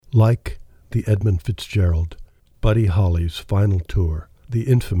Like the Edmund Fitzgerald, Buddy Holly's final tour, the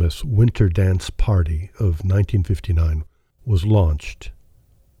infamous Winter Dance Party of 1959, was launched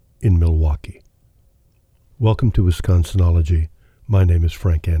in Milwaukee. Welcome to Wisconsinology. My name is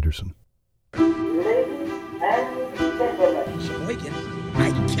Frank Anderson. Ladies and gentlemen. Sheboygan?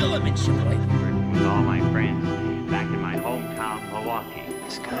 I'd kill him in Sheboygan. With all my friends back in my hometown, Milwaukee.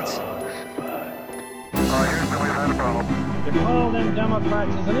 Wisconsin. Here's the way I had a problem. To call them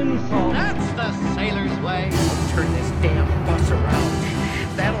Democrats is an insult. That's the sailor's way. Turn this damn bus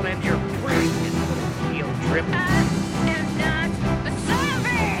around. That'll end your brain field trip. Is not a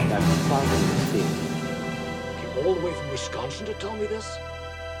zombie! That's something. Came all the way from Wisconsin to tell me this?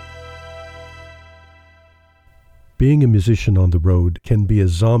 Being a musician on the road can be a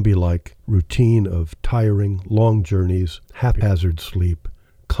zombie-like routine of tiring, long journeys, haphazard sleep,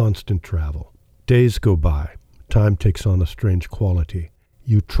 constant travel. Days go by. Time takes on a strange quality.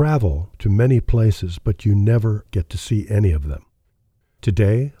 You travel to many places, but you never get to see any of them.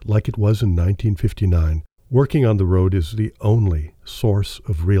 Today, like it was in 1959, working on the road is the only source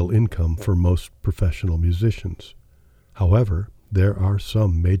of real income for most professional musicians. However, there are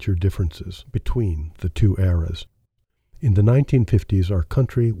some major differences between the two eras. In the 1950s, our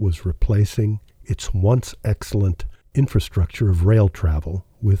country was replacing its once excellent infrastructure of rail travel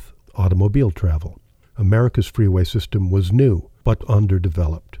with automobile travel. America's freeway system was new, but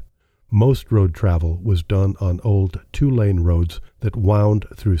underdeveloped. Most road travel was done on old two-lane roads that wound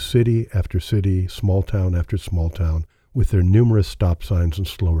through city after city, small town after small town, with their numerous stop signs and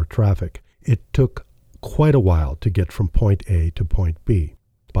slower traffic. It took quite a while to get from point A to point B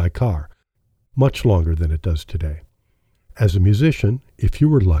by car, much longer than it does today. As a musician, if you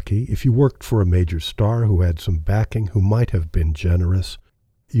were lucky, if you worked for a major star who had some backing, who might have been generous,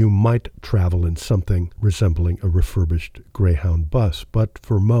 you might travel in something resembling a refurbished Greyhound bus, but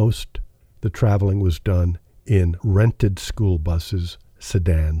for most, the traveling was done in rented school buses,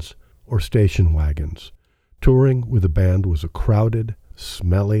 sedans, or station wagons. Touring with a band was a crowded,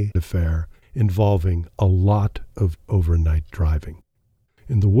 smelly affair involving a lot of overnight driving.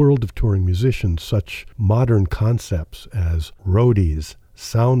 In the world of touring musicians, such modern concepts as roadies,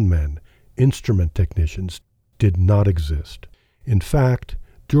 soundmen, instrument technicians did not exist. In fact,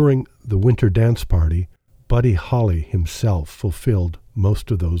 during the Winter Dance Party, Buddy Holly himself fulfilled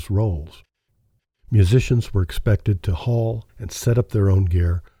most of those roles. Musicians were expected to haul and set up their own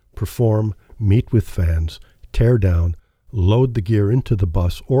gear, perform, meet with fans, tear down, load the gear into the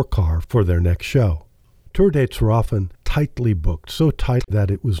bus or car for their next show. Tour dates were often tightly booked, so tight that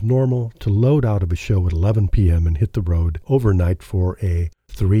it was normal to load out of a show at 11 p.m. and hit the road overnight for a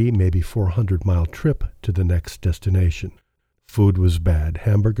 300, maybe 400-mile trip to the next destination. Food was bad,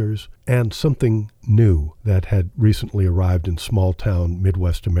 hamburgers, and something new that had recently arrived in small-town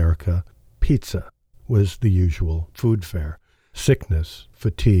Midwest America, pizza, was the usual food fare. Sickness,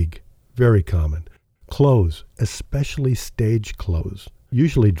 fatigue, very common. Clothes, especially stage clothes,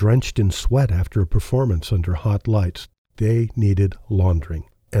 usually drenched in sweat after a performance under hot lights. They needed laundering,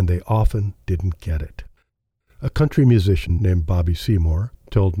 and they often didn't get it. A country musician named Bobby Seymour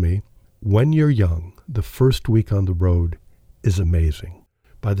told me, "When you're young, the first week on the road is amazing.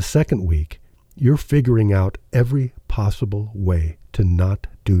 By the second week, you're figuring out every possible way to not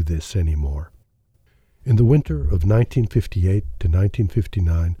do this anymore." In the winter of 1958 to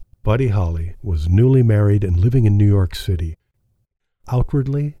 1959, Buddy Holly was newly married and living in New York City.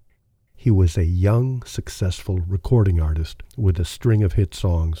 Outwardly, he was a young, successful recording artist with a string of hit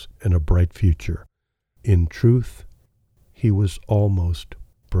songs and a bright future. In truth, he was almost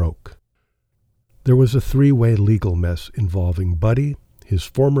broke. There was a three-way legal mess involving Buddy, his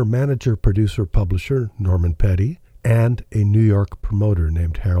former manager, producer, publisher, Norman Petty, and a New York promoter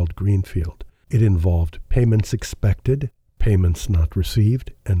named Harold Greenfield. It involved payments expected, payments not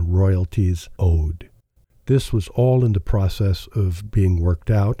received, and royalties owed. This was all in the process of being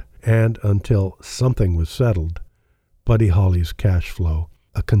worked out, and until something was settled, Buddy Holly's cash flow,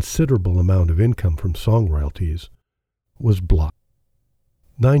 a considerable amount of income from song royalties, was blocked.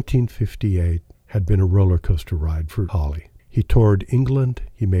 1958 had been a roller coaster ride for Holly. He toured England,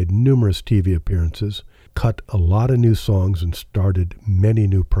 he made numerous TV appearances, cut a lot of new songs, and started many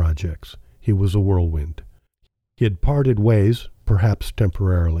new projects. He was a whirlwind. He had parted ways, perhaps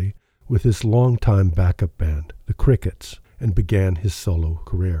temporarily, with his longtime backup band, the Crickets, and began his solo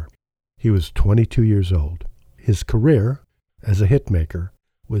career. He was 22 years old. His career as a hitmaker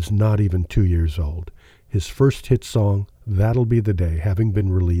was not even 2 years old. His first hit song, That'll Be the Day, having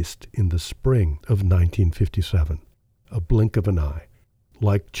been released in the spring of 1957. A blink of an eye.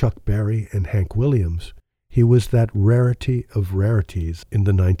 Like Chuck Berry and Hank Williams, He was that rarity of rarities in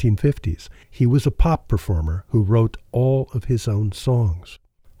the 1950s. He was a pop performer who wrote all of his own songs.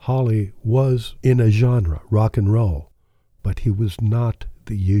 Holly was in a genre, rock and roll, but he was not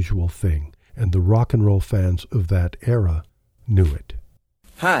the usual thing, and the rock and roll fans of that era knew it.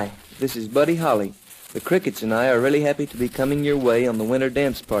 Hi, this is Buddy Holly. The Crickets and I are really happy to be coming your way on the winter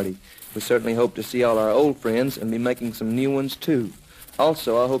dance party. We certainly hope to see all our old friends and be making some new ones too.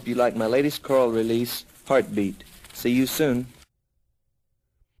 Also, I hope you like my latest choral release, Heartbeat. See you soon.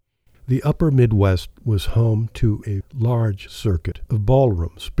 The upper Midwest was home to a large circuit of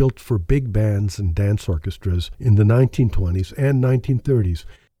ballrooms built for big bands and dance orchestras in the 1920s and 1930s.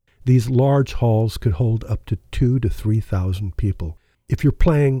 These large halls could hold up to 2,000 to 3,000 people. If you're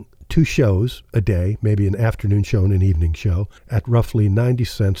playing 2 shows a day, maybe an afternoon show and an evening show, at roughly 90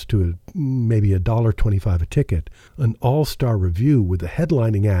 cents to maybe $1.25 a ticket, an all-star review with a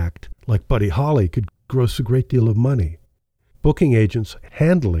headlining act like Buddy Holly could gross a great deal of money. Booking agents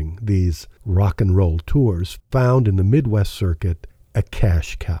handling these rock and roll tours found in the Midwest circuit a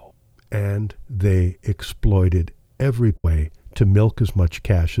cash cow, and they exploited every way to milk as much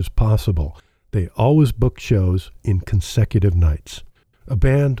cash as possible. They always booked shows in consecutive nights. A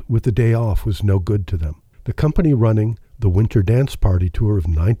band with the day off was no good to them. The company running the Winter Dance Party Tour of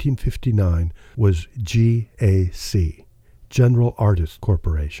 1959 was GAC, General Artists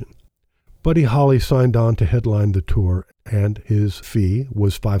Corporation. Buddy Holly signed on to headline the tour, and his fee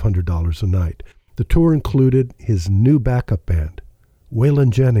was $500 a night. The tour included his new backup band, Waylon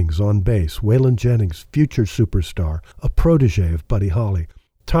Jennings on bass. Waylon Jennings, future superstar, a protege of Buddy Holly.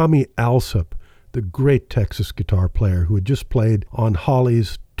 Tommy Alsop, the great Texas guitar player who had just played on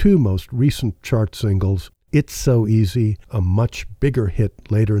Holly's 2 most recent chart singles, It's So Easy, a much bigger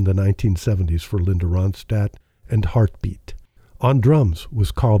hit later in the 1970s for Linda Ronstadt, and Heartbeat. On drums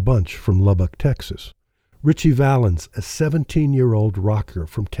was Carl Bunch from Lubbock, Texas. Richie Valens, a 17-year-old rocker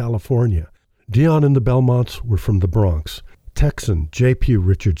from California. Dion and the Belmonts were from the Bronx. Texan J.P.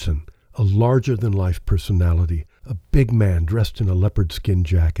 Richardson, a larger-than-life personality, a big man dressed in a leopard skin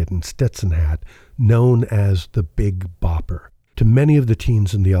jacket and Stetson hat, known as the Big Bopper. To many of the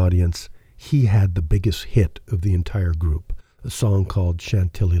teens in the audience, he had the biggest hit of the entire group, a song called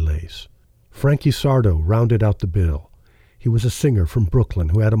Chantilly Lace. Frankie Sardo rounded out the bill. He was a singer from Brooklyn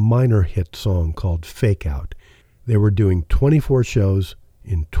who had a minor hit song called Fake Out. They were doing 24 shows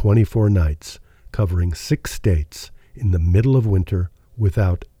in 24 nights, covering 6 states in the middle of winter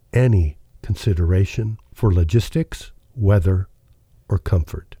without any consideration for logistics, weather, or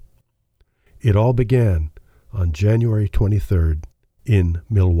comfort. It all began on January 23rd in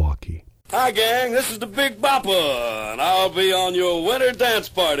Milwaukee. Hi, gang. This is the Big Bopper, and I'll be on your winter dance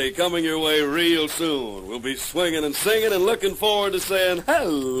party coming your way real soon. We'll be swinging and singing and looking forward to saying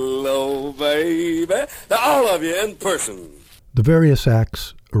hello, baby, to all of you in person. The various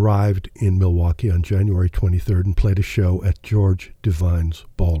acts arrived in Milwaukee on January 23rd and played a show at George Devine's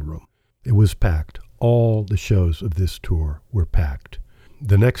Ballroom. It was packed. All the shows of this tour were packed.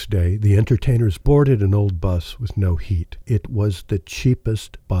 The next day, the entertainers boarded an old bus with no heat. It was the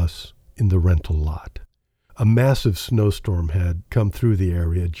cheapest bus in the rental lot. A massive snowstorm had come through the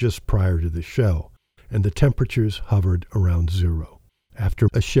area just prior to the show, and the temperatures hovered around 0. After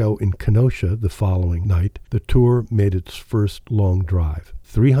a show in Kenosha the following night, the tour made its first long drive,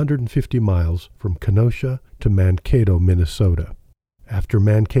 350 miles from Kenosha to Mankato, Minnesota. After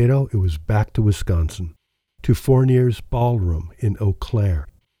Mankato, it was back to Wisconsin, to Fournier's Ballroom in Eau Claire.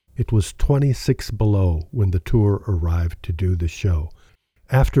 It was 26 below when the tour arrived to do the show.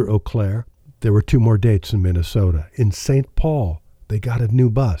 After Eau Claire, there were 2 more dates in Minnesota. In St. Paul, they got a new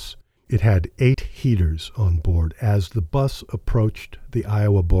bus. It had 8 heaters on board. As the bus approached the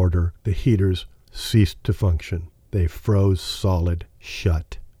Iowa border, the heaters ceased to function. They froze solid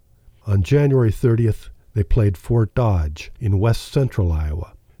shut. On January 30th, they played Fort Dodge in west central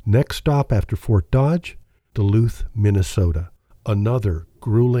Iowa. Next stop after Fort Dodge, Duluth, Minnesota. Another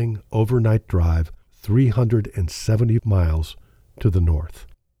grueling overnight drive, 370 miles to the north.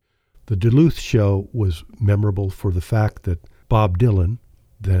 The Duluth show was memorable for the fact that Bob Dylan,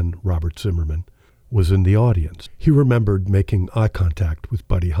 then Robert Zimmerman, was in the audience. He remembered making eye contact with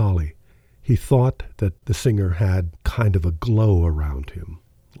Buddy Holly. He thought that the singer had kind of a glow around him,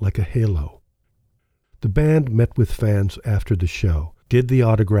 like a halo. The band met with fans after the show, did the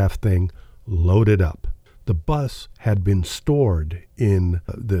autograph thing, loaded up. The bus had been stored in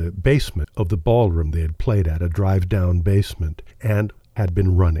the basement of the ballroom they had played at, a drive-down basement, and had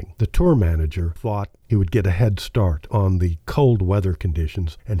been running. The tour manager thought he would get a head start on the cold weather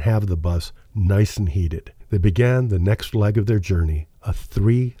conditions and have the bus nice and heated. They began the next leg of their journey, a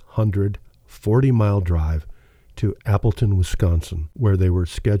 340 40-mile drive to Appleton, Wisconsin, where they were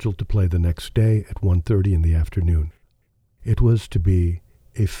scheduled to play the next day at 1:30 in the afternoon. It was to be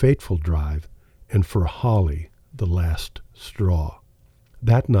a fateful drive, and for Holly, the last straw.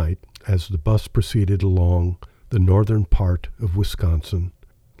 That night, as the bus proceeded along the northern part of Wisconsin,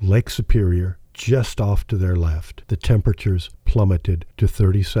 Lake Superior, just off to their left, the temperatures plummeted to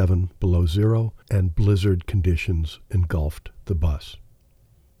 37 below zero, and blizzard conditions engulfed the bus.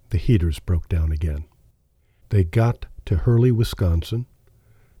 The heaters broke down again. They got to Hurley, Wisconsin,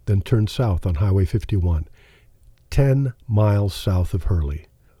 then turned south on Highway 51, 10 miles south of Hurley.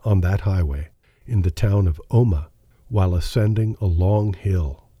 On that highway, in the town of Oma, while ascending a long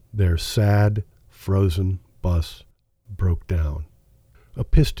hill, their sad, frozen bus broke down. A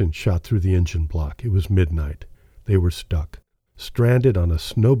piston shot through the engine block. It was midnight. They were stuck, stranded on a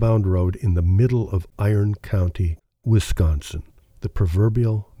snowbound road in the middle of Iron County, Wisconsin, the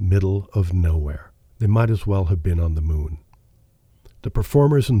proverbial middle of nowhere. They might as well have been on the moon. The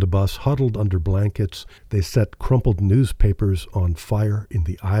performers in the bus huddled under blankets. They set crumpled newspapers on fire in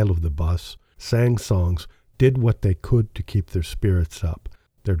the aisle of the bus, sang songs, did what they could to keep their spirits up.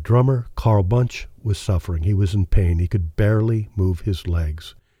 Their drummer, Carl Bunch, was suffering. He was in pain. He could barely move his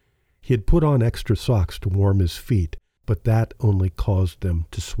legs. He had put on extra socks to warm his feet, but that only caused them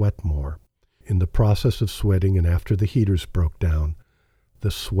to sweat more. In the process of sweating and after the heaters broke down, the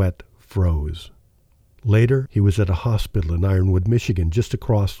sweat froze. Later, he was at a hospital in Ironwood, Michigan, just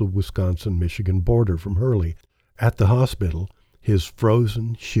across the Wisconsin-Michigan border from Hurley. At the hospital, his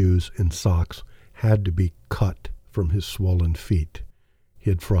frozen shoes and socks had to be cut from his swollen feet. He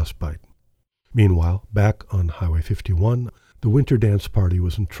had frostbite. Meanwhile, back on Highway 51, the winter dance party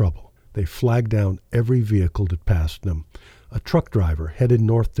was in trouble. They flagged down every vehicle that passed them. A truck driver headed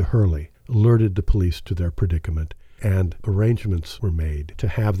north to Hurley alerted the police to their predicament, and arrangements were made to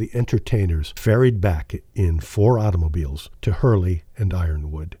have the entertainers ferried back in 4 automobiles to Hurley and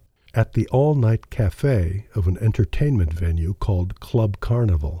Ironwood. At the all-night cafe of an entertainment venue called Club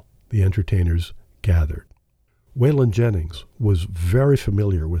Carnival, the entertainers gathered. Waylon Jennings was very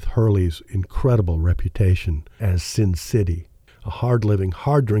familiar with Hurley's incredible reputation as Sin City, a hard-living,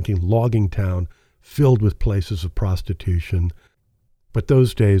 hard-drinking logging town filled with places of prostitution. But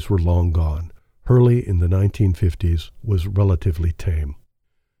those days were long gone. Hurley in the 1950s was relatively tame.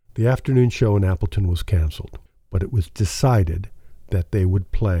 The afternoon show in Appleton was canceled, but it was decided that they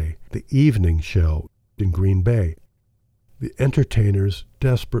would play the evening show in Green Bay. The entertainers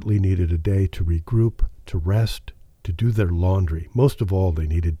desperately needed a day to regroup, to rest, to do their laundry. Most of all, they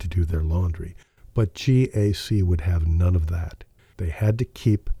needed to do their laundry. But GAC would have none of that. They had to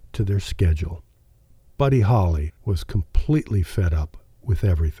keep to their schedule. Buddy Holly was completely fed up with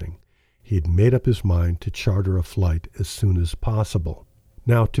everything. He had made up his mind to charter a flight as soon as possible.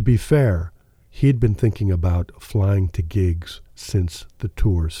 Now, to be fair, he had been thinking about flying to gigs since the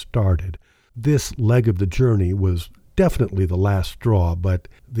tour started. This leg of the journey was definitely the last straw, but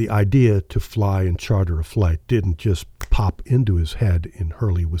the idea to fly and charter a flight didn't just pop into his head in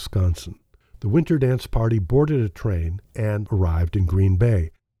Hurley, Wisconsin. The winter dance party boarded a train and arrived in Green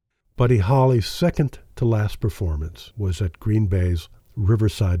Bay. Buddy Holly's second-to-last performance was at Green Bay's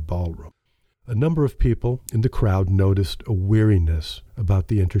Riverside Ballroom. A number of people in the crowd noticed a weariness about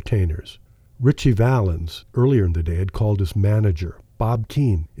the entertainers. Ritchie Valens, earlier in the day, had called his manager, Bob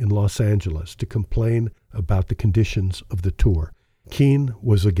Keane, in Los Angeles to complain about the conditions of the tour. Keane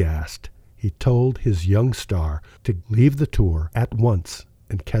was aghast. He told his young star to leave the tour at once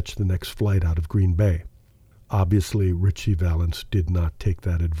and catch the next flight out of Green Bay. Obviously, Ritchie Valens did not take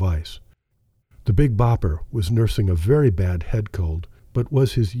that advice. The Big Bopper was nursing a very bad head cold, but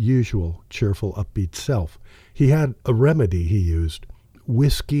was his usual cheerful, upbeat self. He had a remedy he used,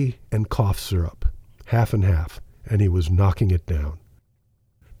 whiskey and cough syrup, half and half, and he was knocking it down.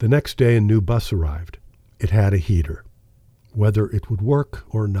 The next day a new bus arrived. It had a heater. Whether it would work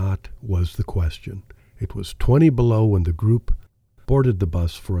or not was the question. It was 20 below when the group boarded the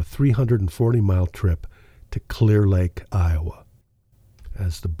bus for a 340-mile trip to Clear Lake, Iowa.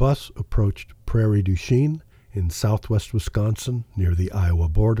 As the bus approached Prairie du Chien in southwest Wisconsin near the Iowa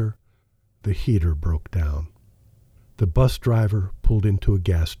border, the heater broke down. The bus driver pulled into a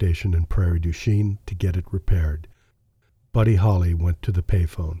gas station in Prairie du Chien to get it repaired. Buddy Holly went to the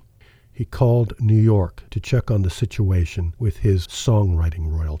payphone. He called New York to check on the situation with his songwriting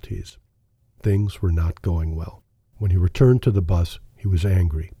royalties. Things were not going well. When he returned to the bus, he was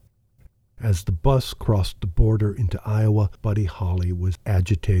angry. As the bus crossed the border into Iowa, Buddy Holly was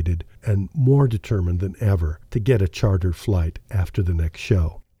agitated and more determined than ever to get a charter flight after the next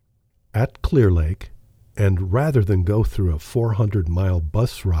show. At Clear Lake, And rather than go through a 400-mile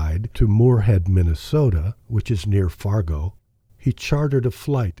bus ride to Moorhead, Minnesota, which is near Fargo, he chartered a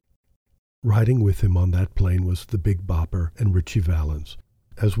flight. Riding with him on that plane was the Big Bopper and Ritchie Valens.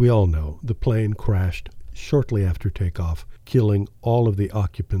 As we all know, the plane crashed shortly after takeoff, killing all of the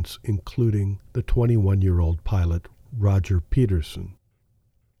occupants, including the 21-year-old pilot, Roger Peterson.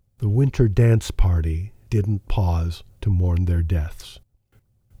 The Winter Dance Party didn't pause to mourn their deaths.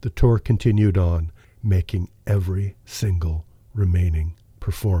 The tour continued on, making every single remaining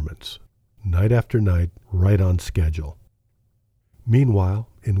performance, night after night, right on schedule. Meanwhile,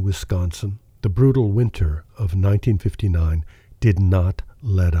 in Wisconsin, the brutal winter of 1959 did not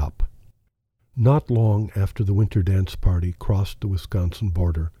let up. Not long after the Winter Dance Party crossed the Wisconsin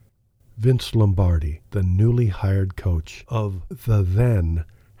border, Vince Lombardi, the newly hired coach of the then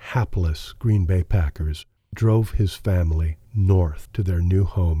hapless Green Bay Packers, drove his family north to their new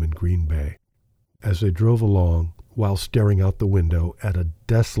home in Green Bay. As they drove along, while staring out the window at a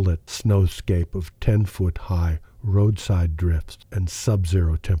desolate snowscape of 10-foot-high roadside drifts and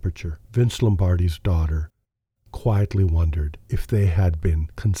sub-zero temperature, Vince Lombardi's daughter quietly wondered if they had been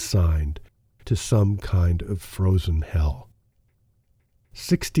consigned to some kind of frozen hell.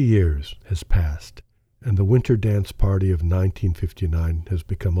 60 years has passed, and the Winter Dance Party of 1959 has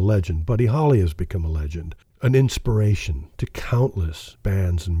become a legend. Buddy Holly has become a legend, an inspiration to countless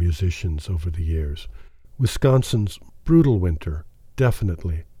bands and musicians over the years. Wisconsin's brutal winter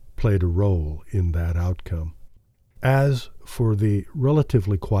definitely played a role in that outcome. As for the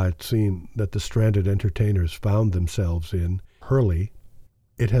relatively quiet scene that the stranded entertainers found themselves in, Hurley,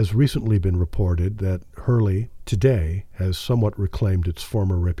 it has recently been reported that Hurley today has somewhat reclaimed its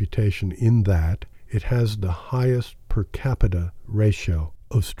former reputation in that it has the highest per capita ratio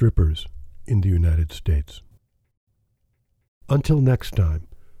of strippers in the United States. Until next time,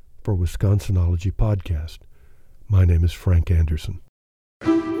 for Wisconsinology Podcast, my name is Frank Anderson.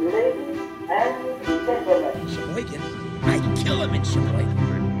 Ladies and gentlemen. Sheboygan? I'd kill him in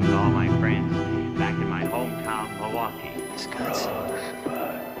Sheboygan. With all my friends back in my hometown, Milwaukee. Wisconsin.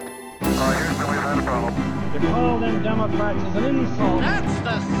 Houston, we've had a problem. To call them Democrats is an insult. That's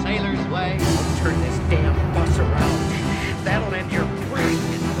the sailor's way. I'll turn this damn bus around. That'll end your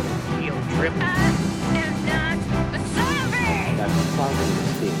brilliant little field trip. I am not a zombie!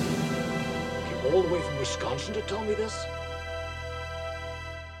 Came all the way from Wisconsin to tell me this?